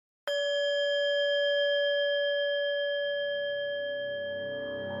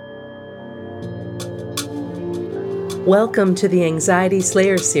Welcome to the Anxiety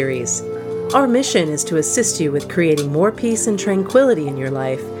Slayer series. Our mission is to assist you with creating more peace and tranquility in your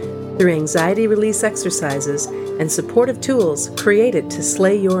life through anxiety release exercises and supportive tools created to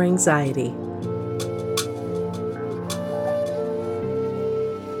slay your anxiety.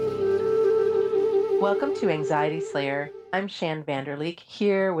 Welcome to Anxiety Slayer. I'm Shan Vanderleek,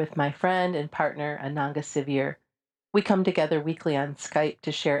 here with my friend and partner Ananga Sivyer. We come together weekly on Skype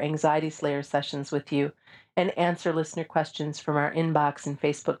to share Anxiety Slayer sessions with you and answer listener questions from our inbox and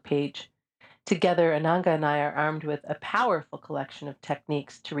Facebook page. Together, Ananga and I are armed with a powerful collection of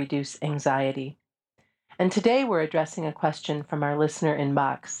techniques to reduce anxiety. And today we're addressing a question from our listener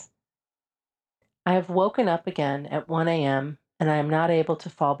inbox. I have woken up again at 1 a.m. and I am not able to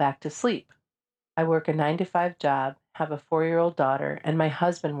fall back to sleep. I work a 9-to-5 job, have a 4-year-old daughter, and my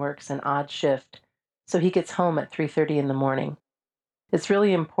husband works an odd shift, so he gets home at 3:30 in the morning. It's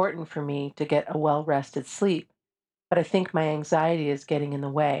really important for me to get a well-rested sleep, but I think my anxiety is getting in the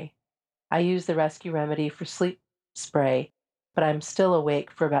way. I use the Rescue Remedy for sleep spray, but I'm still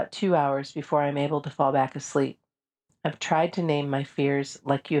awake for about 2 hours before I'm able to fall back asleep. I've tried to name my fears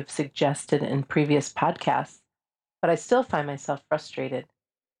like you have suggested in previous podcasts, but I still find myself frustrated.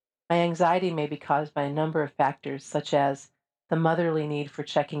 My anxiety may be caused by a number of factors, such as the motherly need for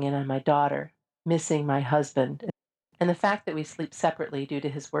checking in on my daughter, missing my husband, and the fact that we sleep separately due to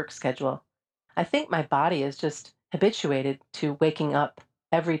his work schedule. I think my body is just habituated to waking up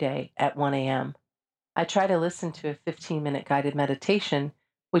every day at 1 a.m. I try to listen to a 15-minute guided meditation,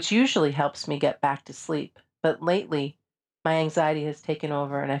 which usually helps me get back to sleep. But lately, my anxiety has taken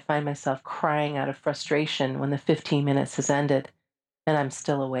over and I find myself crying out of frustration when the 15 minutes has ended and I'm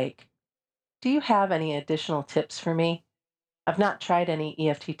still awake. Do you have any additional tips for me? I've not tried any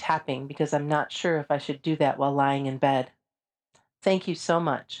EFT tapping because I'm not sure if I should do that while lying in bed. Thank you so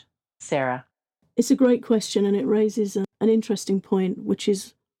much, Sarah. It's a great question, and it raises an interesting point, which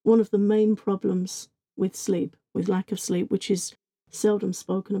is one of the main problems with sleep, with lack of sleep, which is seldom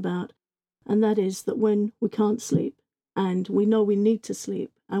spoken about. And that is that when we can't sleep and we know we need to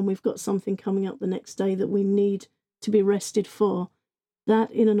sleep and we've got something coming up the next day that we need to be rested for, that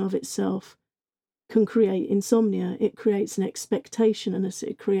in and of itself can create insomnia. It creates an expectation in us.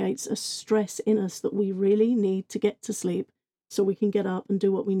 It creates a stress in us that we really need to get to sleep so we can get up and do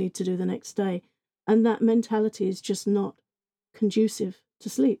what we need to do the next day. And that mentality is just not conducive to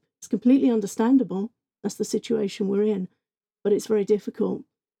sleep. It's completely understandable. That's the situation we're in. But it's very difficult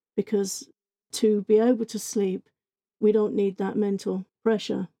because to be able to sleep, we don't need that mental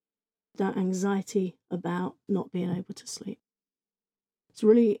pressure, that anxiety about not being able to sleep. It's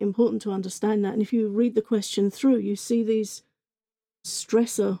really important to understand that. And if you read the question through, you see these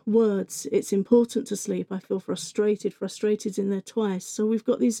stressor words. It's important to sleep. I feel frustrated. Frustrated's in there twice. So we've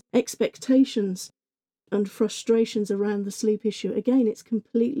got these expectations and frustrations around the sleep issue. Again, it's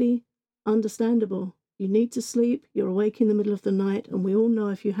completely understandable. You need to sleep. You're awake in the middle of the night. And we all know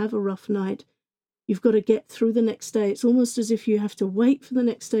if you have a rough night, you've got to get through the next day. It's almost as if you have to wait for the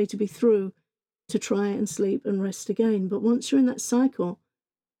next day to be through to try and sleep and rest again. But once you're in that cycle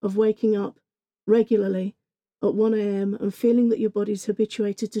of waking up regularly at 1 a.m. and feeling that your body's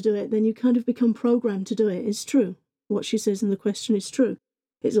habituated to do it, then you kind of become programmed to do it. It's true. What she says in the question is true.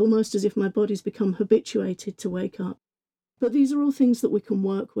 It's almost as if my body's become habituated to wake up. But these are all things that we can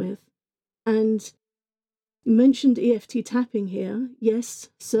work with. And you mentioned EFT tapping here. Yes,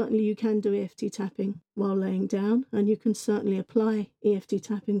 certainly you can do EFT tapping while laying down, and you can certainly apply EFT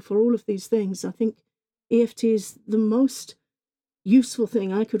tapping for all of these things. I think EFT is the most useful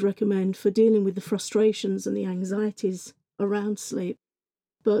thing I could recommend for dealing with the frustrations and the anxieties around sleep.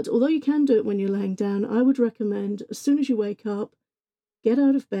 But although you can do it when you're laying down, I would recommend as soon as you wake up, get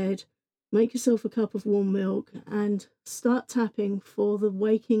out of bed, make yourself a cup of warm milk, and start tapping for the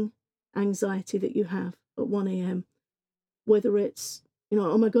waking anxiety that you have at 1 a.m. Whether it's,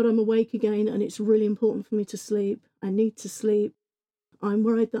 oh my God, I'm awake again and it's really important for me to sleep. I need to sleep. I'm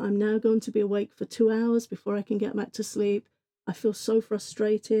worried that I'm now going to be awake for 2 hours before I can get back to sleep. I feel so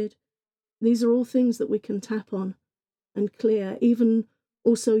frustrated. These are all things that we can tap on and clear, even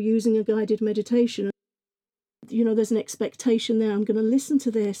also using a guided meditation. There's an expectation there. I'm going to listen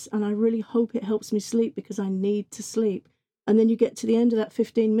to this and I really hope it helps me sleep because I need to sleep. And then you get to the end of that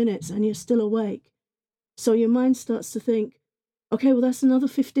 15 minutes and you're still awake. So your mind starts to think, okay, well, that's another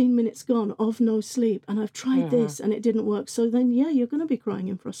 15 minutes gone of no sleep. And I've tried this and it didn't work. So then, you're going to be crying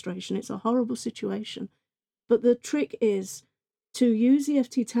in frustration. It's a horrible situation. But the trick is to use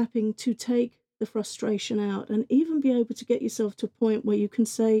EFT tapping to take the frustration out and even be able to get yourself to a point where you can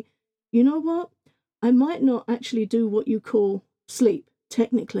say, you know what? I might not actually do what you call sleep,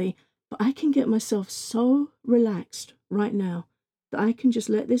 technically, But I can get myself so relaxed right now that I can just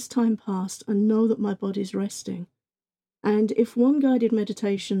let this time pass and know that my body's resting. And if one guided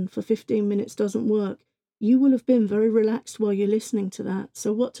meditation for 15 minutes doesn't work, you will have been very relaxed while you're listening to that.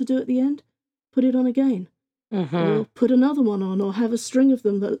 So, what to do at the end? Put it on again, Mm-hmm. or put another one on, or have a string of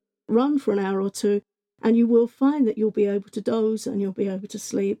them that run for an hour or two, and you will find that you'll be able to doze and you'll be able to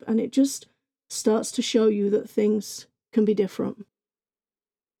sleep. And it just starts to show you that things can be different.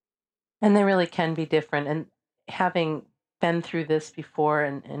 And they really can be different. And having been through this before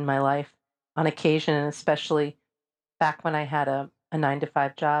in my life on occasion, and especially back when I had a 9 to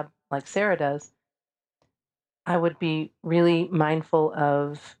 5 job like Sarah does, I would be really mindful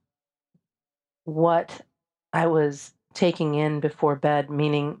of what I was taking in before bed,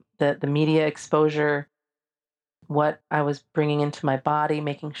 meaning the media exposure, what I was bringing into my body,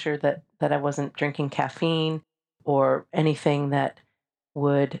 making sure that I wasn't drinking caffeine or anything that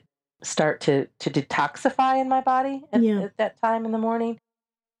would start to detoxify in my body Yeah, at that time in the morning,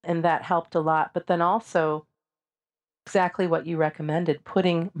 and that helped a lot. But then also exactly what you recommended,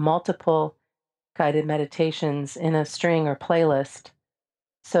 putting multiple guided meditations in a string or playlist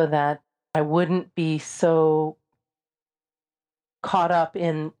so that I wouldn't be so caught up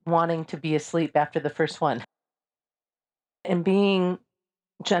in wanting to be asleep after the first one, and being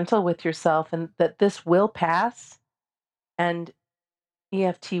gentle with yourself, and that this will pass and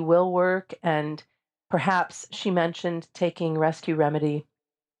EFT will work. And perhaps she mentioned taking Rescue Remedy,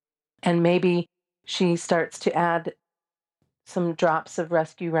 and maybe she starts to add some drops of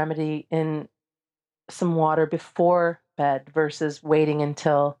Rescue Remedy in some water before bed versus waiting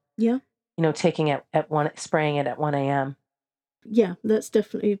until, yeah, taking it at one, spraying it at 1 a.m. yeah, that's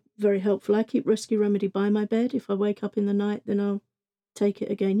definitely very helpful. I keep Rescue Remedy by my bed. If I wake up in the night, then I'll take it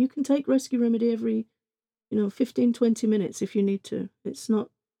again. You can take Rescue Remedy every, 15, 20 minutes if you need to. It's not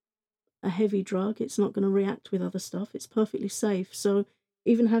a heavy drug. It's not going to react with other stuff. It's perfectly safe. So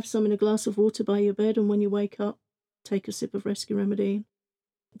even have some in a glass of water by your bed, and when you wake up, take a sip of Rescue Remedy.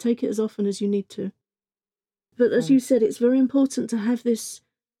 Take it as often as you need to. But as Mm. you said, it's very important to have this,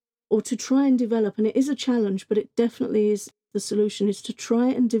 or to try and develop, and it is a challenge, but it definitely is the solution, is to try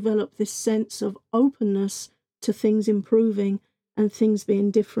and develop this sense of openness to things improving and things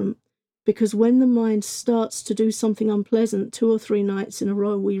being different. Because when the mind starts to do something unpleasant 2 or 3 nights in a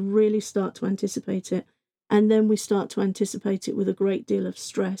row, we really start to anticipate it. And then we start to anticipate it with a great deal of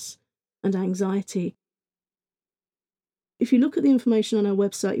stress and anxiety. If you look at the information on our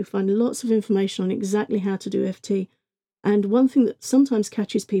website, you'll find lots of information on exactly how to do FT. And one thing that sometimes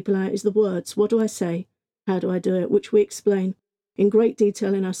catches people out is the words. What do I say? How do I do it? Which we explain in great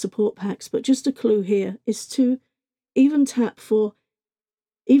detail in our support packs. But just a clue here is to even tap for,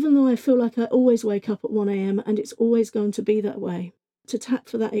 even though I feel like I always wake up at 1 a.m. and it's always going to be that way, to tap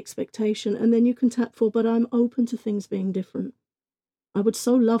for that expectation. And then you can tap for, but I'm open to things being different. I would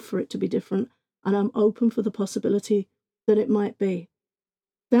so love for it to be different, and I'm open for the possibility that it might be.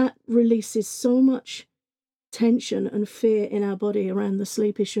 That releases so much tension and fear in our body around the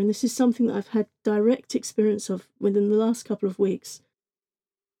sleep issue. And this is something that I've had direct experience of within the last couple of weeks.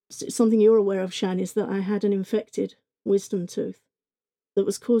 Something you're aware of, Shan, is that I had an infected wisdom tooth that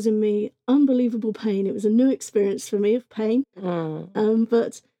was causing me unbelievable pain. It was a new experience for me of pain. Mm.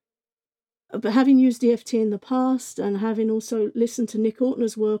 But having used EFT in the past, and having also listened to Nick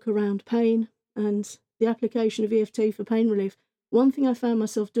Ortner's work around pain and the application of EFT for pain relief, one thing I found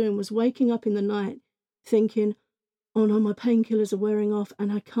myself doing was waking up in the night thinking, oh no, my painkillers are wearing off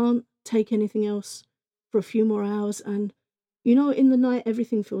and I can't take anything else for a few more hours. And, in the night,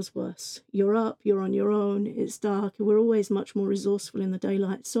 everything feels worse. You're up, you're on your own, it's dark, we're always much more resourceful in the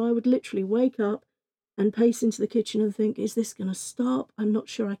daylight. So I would literally wake up and pace into the kitchen and think, is this going to stop? I'm not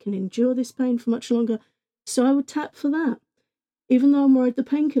sure I can endure this pain for much longer. So I would tap for that. Even though I'm worried the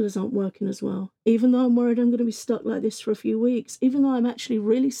painkillers aren't working as well, even though I'm worried I'm going to be stuck like this for a few weeks, even though I'm actually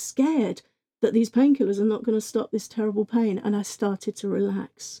really scared that these painkillers are not going to stop this terrible pain, and I started to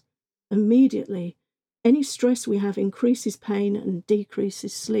relax. Immediately, any stress we have increases pain and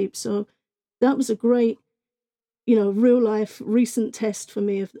decreases sleep. So that was a great, real life recent test for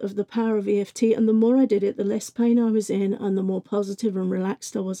me of the power of EFT. And the more I did it, the less pain I was in, and the more positive and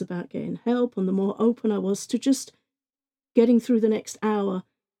relaxed I was about getting help, and the more open I was to just getting through the next hour,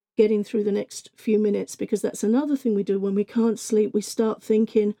 getting through the next few minutes, because that's another thing we do when we can't sleep. We start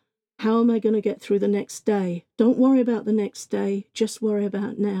thinking, how am I going to get through the next day? Don't worry about the next day, just worry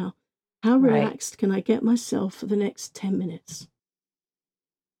about now. How Right. relaxed can I get myself for the next 10 minutes?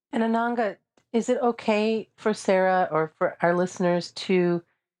 And Ananga, is it okay for Sarah or for our listeners to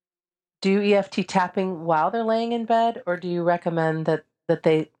do EFT tapping while they're laying in bed, or do you recommend that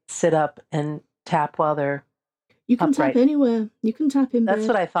they sit up and tap while they're You can upright. tap anywhere. You can tap in bed. That's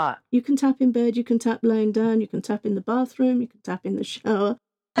what I thought. You can tap in bed. You can tap laying down. You can tap in the bathroom. You can tap in the shower.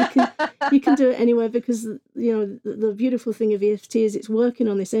 You can do it anywhere, because the beautiful thing of EFT is it's working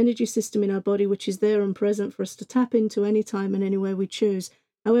on this energy system in our body, which is there and present for us to tap into anytime and anywhere we choose.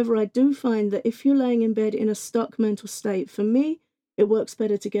 However, I do find that if you're laying in bed in a stuck mental state, for me, it works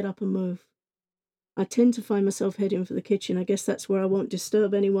better to get up and move. I tend to find myself heading for the kitchen. I guess that's where I won't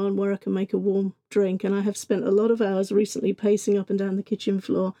disturb anyone, where I can make a warm drink. And I have spent a lot of hours recently pacing up and down the kitchen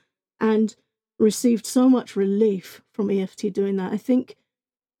floor and received so much relief from EFT doing that. I think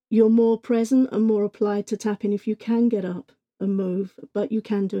you're more present and more applied to tapping if you can get up and move, but you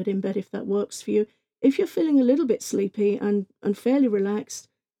can do it in bed if that works for you. If you're feeling a little bit sleepy and fairly relaxed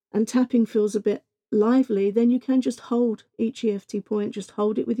and tapping feels a bit lively, then you can just hold each EFT point, just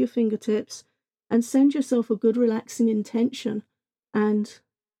hold it with your fingertips and send yourself a good relaxing intention, and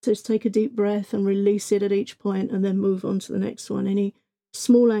just take a deep breath and release it at each point and then move on to the next one. Any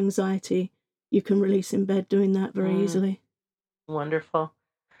small anxiety you can release in bed doing that very easily. Wonderful.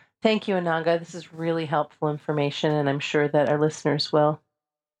 Thank you, Ananga. This is really helpful information, and I'm sure that our listeners will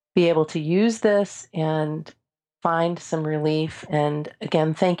be able to use this and find some relief. And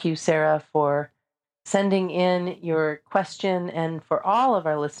again, thank you, Sarah, for sending in your question, and for all of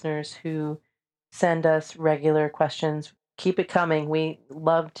our listeners who send us regular questions. Keep it coming. We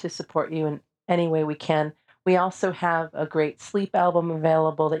love to support you in any way we can. We also have a great sleep album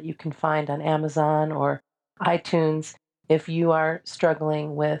available that you can find on Amazon or iTunes if you are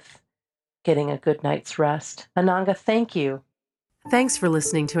struggling with getting a good night's rest. Ananga, thank you. Thanks for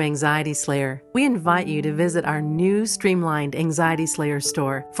listening to Anxiety Slayer. We invite you to visit our new streamlined Anxiety Slayer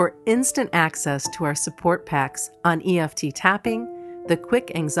store for instant access to our support packs on EFT tapping, the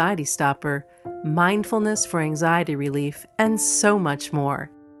quick anxiety stopper, mindfulness for anxiety relief, and so much more.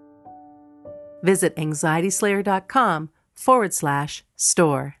 Visit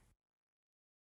anxietyslayer.com/store.